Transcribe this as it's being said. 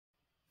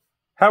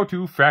How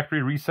to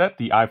factory reset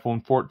the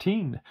iPhone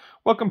 14.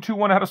 Welcome to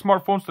One How to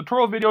Smartphones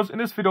tutorial videos. In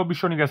this video, I'll be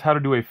showing you guys how to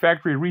do a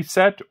factory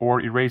reset or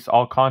erase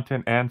all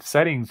content and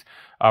settings,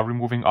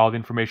 removing all the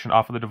information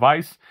off of the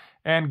device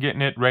and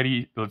getting it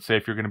ready. Let's say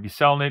if you're going to be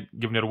selling it,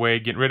 giving it away,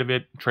 getting rid of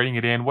it, trading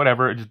it in,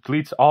 whatever. It just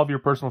deletes all of your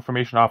personal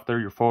information off there,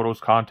 your photos,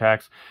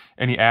 contacts,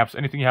 any apps,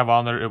 anything you have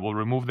on there. It will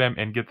remove them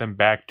and get them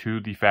back to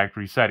the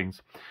factory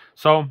settings.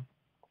 So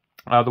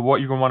what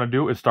you're going to want to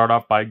do is start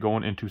off by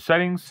going into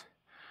settings.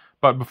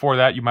 But before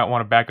that, you might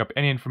want to back up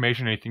any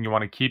information, anything you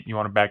want to keep. You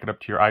want to back it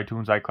up to your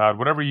iTunes, iCloud,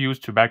 whatever you use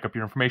to back up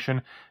your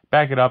information.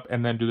 Back it up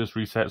and then do this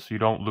reset so you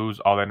don't lose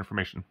all that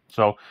information.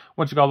 So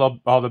once you got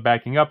all the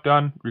backing up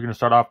done, you're going to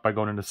start off by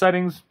going into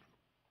settings.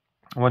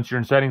 Once you're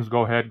in settings,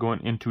 go ahead,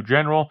 going into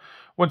general.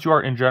 Once you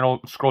are in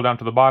general, scroll down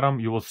to the bottom.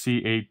 You will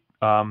see a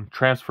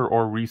transfer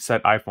or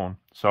reset iPhone.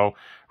 So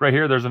right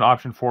here, there's an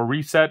option for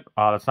reset.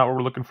 That's not what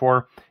we're looking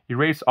for.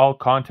 Erase all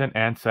content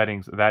and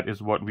settings. That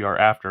is what we are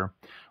after.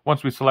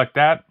 Once we select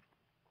that,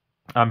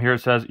 here it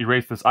says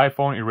erase this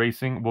iPhone.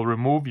 Erasing will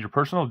remove your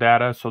personal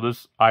data so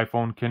this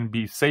iPhone can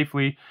be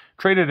safely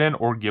traded in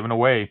or given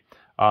away.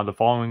 The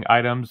following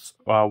items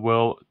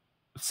will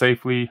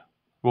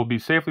be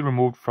safely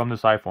removed from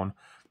this iPhone.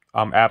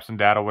 Apps and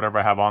data, whatever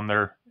I have on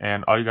there.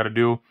 And all you got to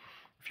do,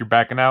 if you're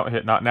backing out,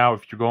 hit not now.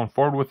 If you're going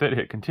forward with it,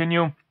 hit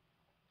continue.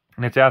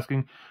 And it's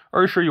asking,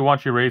 are you sure you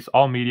want to erase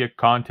all media,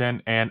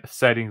 content, and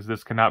settings?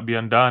 This cannot be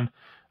undone.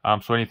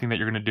 So anything that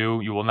you're going to do,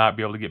 you will not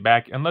be able to get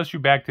back unless you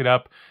backed it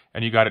up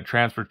and you got it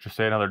transferred to,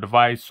 say, another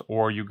device,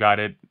 or you got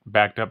it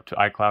backed up to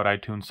iCloud,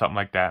 iTunes, something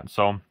like that.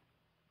 So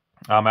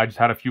I just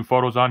had a few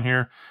photos on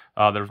here.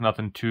 There was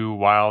nothing too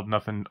wild,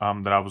 nothing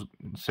that I was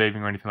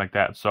saving or anything like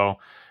that. So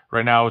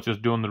right now it's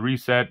just doing the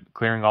reset,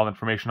 clearing all the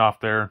information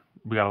off there.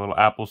 We got a little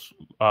Apple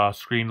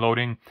screen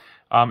loading.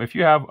 If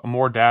you have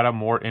more data,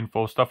 more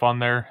info stuff on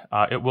there,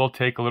 it will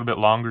take a little bit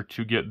longer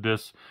to get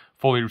this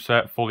fully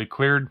reset, fully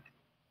cleared.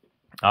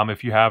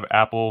 If you have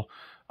Apple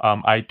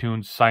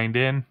iTunes signed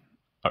in,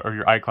 or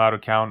your iCloud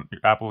account, your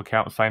Apple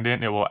account signed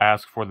in, it will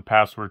ask for the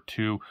password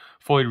to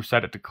fully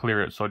reset it to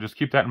clear it. So just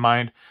keep that in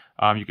mind.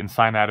 You can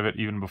sign out of it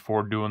even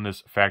before doing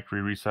this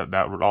factory reset.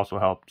 That would also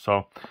help.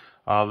 So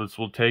this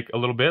will take a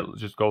little bit.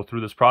 Let's just go through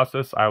this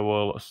process. I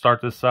will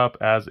start this up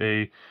as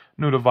a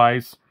new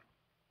device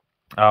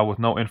with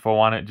no info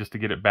on it, just to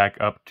get it back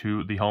up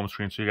to the home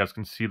screen so you guys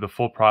can see the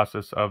full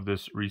process of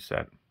this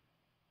reset.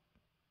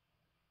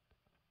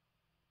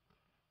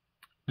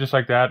 Just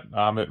like that,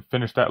 it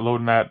finished that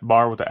loading that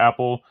bar with the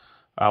Apple.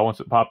 Once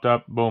it popped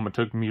up, boom, it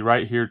took me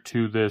right here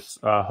to this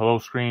hello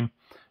screen,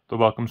 the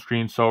welcome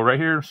screen. So right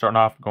here, starting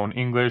off, going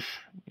English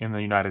in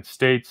the United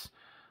States,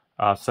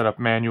 set up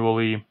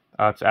manually.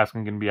 It's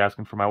going to be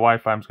asking for my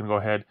Wi-Fi. I'm just going to go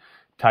ahead,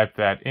 type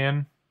that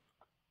in.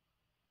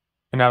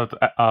 And now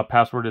that the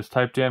password is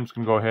typed in, I'm just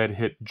going to go ahead,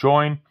 hit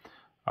join.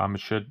 It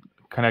should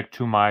connect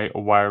to my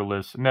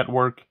wireless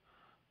network,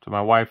 to my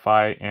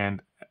Wi-Fi,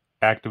 and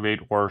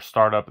activate or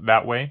start up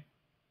that way.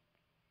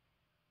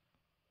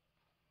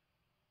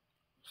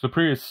 So the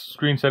previous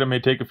screen said it may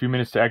take a few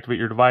minutes to activate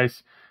your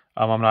device.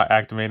 I'm not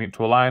activating it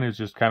to a line. It's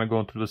just kind of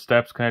going through the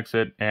steps, connects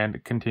it,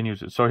 and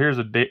continues it. So here's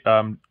a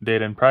data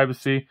and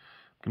privacy.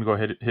 I'm going to go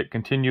ahead and hit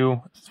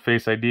continue.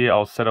 Face ID,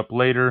 I'll set up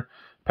later.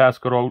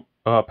 Passcode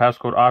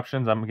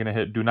options, I'm going to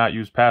hit do not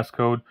use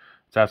passcode.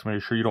 It's asking me, are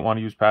you sure you don't want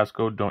to use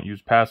passcode? Don't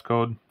use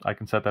passcode. I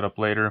can set that up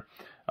later.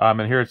 And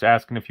here it's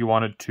asking if you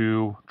wanted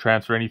to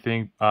transfer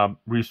anything,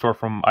 restore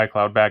from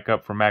iCloud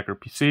backup from Mac or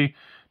PC,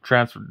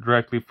 transfer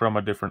directly from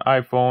a different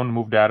iPhone,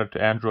 move data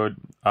to Android,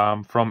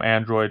 from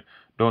Android,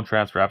 don't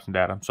transfer apps and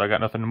data. So I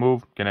got nothing to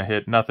move, gonna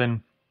hit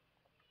nothing.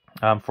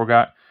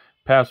 Forgot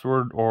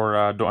password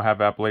or don't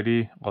have Apple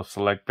ID, I'll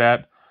select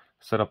that,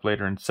 set up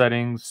later in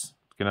settings,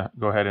 gonna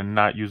go ahead and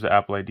not use the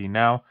Apple ID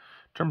now.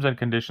 Terms and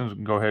conditions,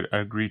 go ahead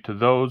and agree to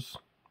those.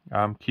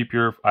 Keep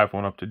your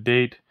iPhone up to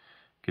date,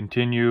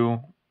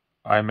 continue,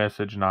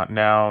 iMessage not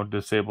now,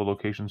 disable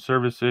location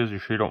services, you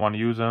sure you don't want to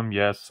use them?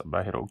 Yes,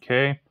 I hit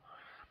OK.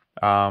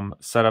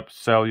 Set up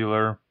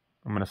cellular,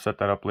 I'm going to set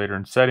that up later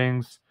in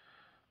settings.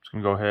 I'm just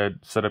going to go ahead,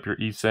 set up your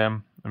eSIM.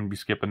 I'm going to be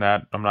skipping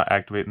that. I'm not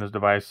activating this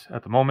device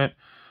at the moment.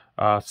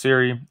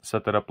 Siri,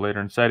 set that up later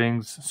in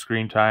settings.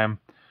 Screen time,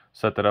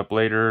 set that up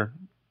later.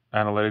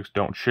 Analytics,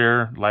 don't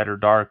share. Light or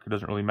dark, it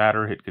doesn't really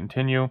matter. Hit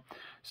continue.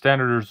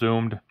 Standard or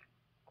zoomed,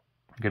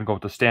 I'm going to go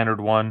with the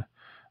standard one.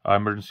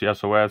 Emergency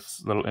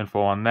SOS, little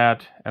info on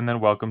that. And then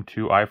welcome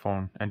to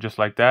iPhone. And just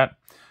like that,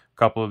 a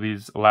couple of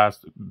these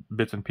last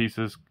bits and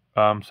pieces,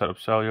 set up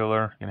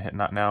cellular, gonna hit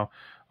not now,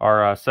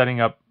 are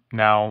setting up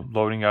now,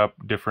 loading up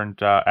different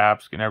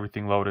apps, getting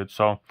everything loaded.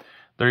 So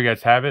there you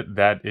guys have it.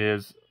 That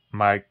is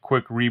my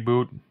quick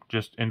reboot,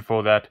 just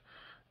info that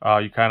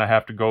you kind of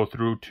have to go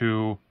through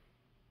to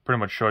pretty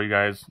much show you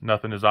guys.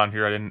 Nothing is on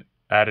here. I didn't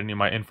add any of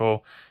my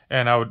info,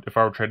 and if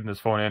I were trading this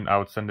phone in, I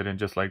would send it in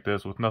just like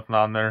this with nothing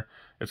on there.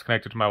 It's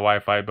connected to my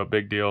Wi-Fi, but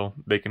big deal,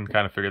 they can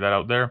kind of figure that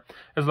out there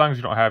as long as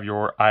you don't have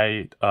your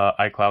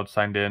iCloud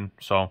signed in.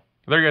 So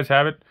there you guys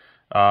have it.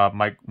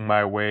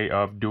 My way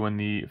of doing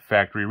the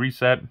factory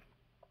reset.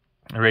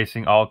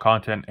 erasing all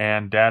content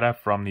and data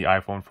from the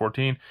iPhone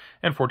 14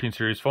 and 14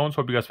 series phones.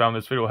 Hope you guys found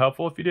this video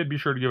helpful. If you did, be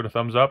sure to give it a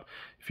thumbs up.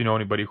 If you know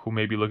anybody who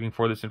may be looking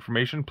for this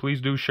information,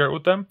 please do share it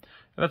with them.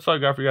 And that's all I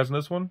got for you guys in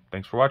this one.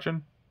 Thanks for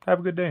watching. Have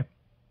a good day.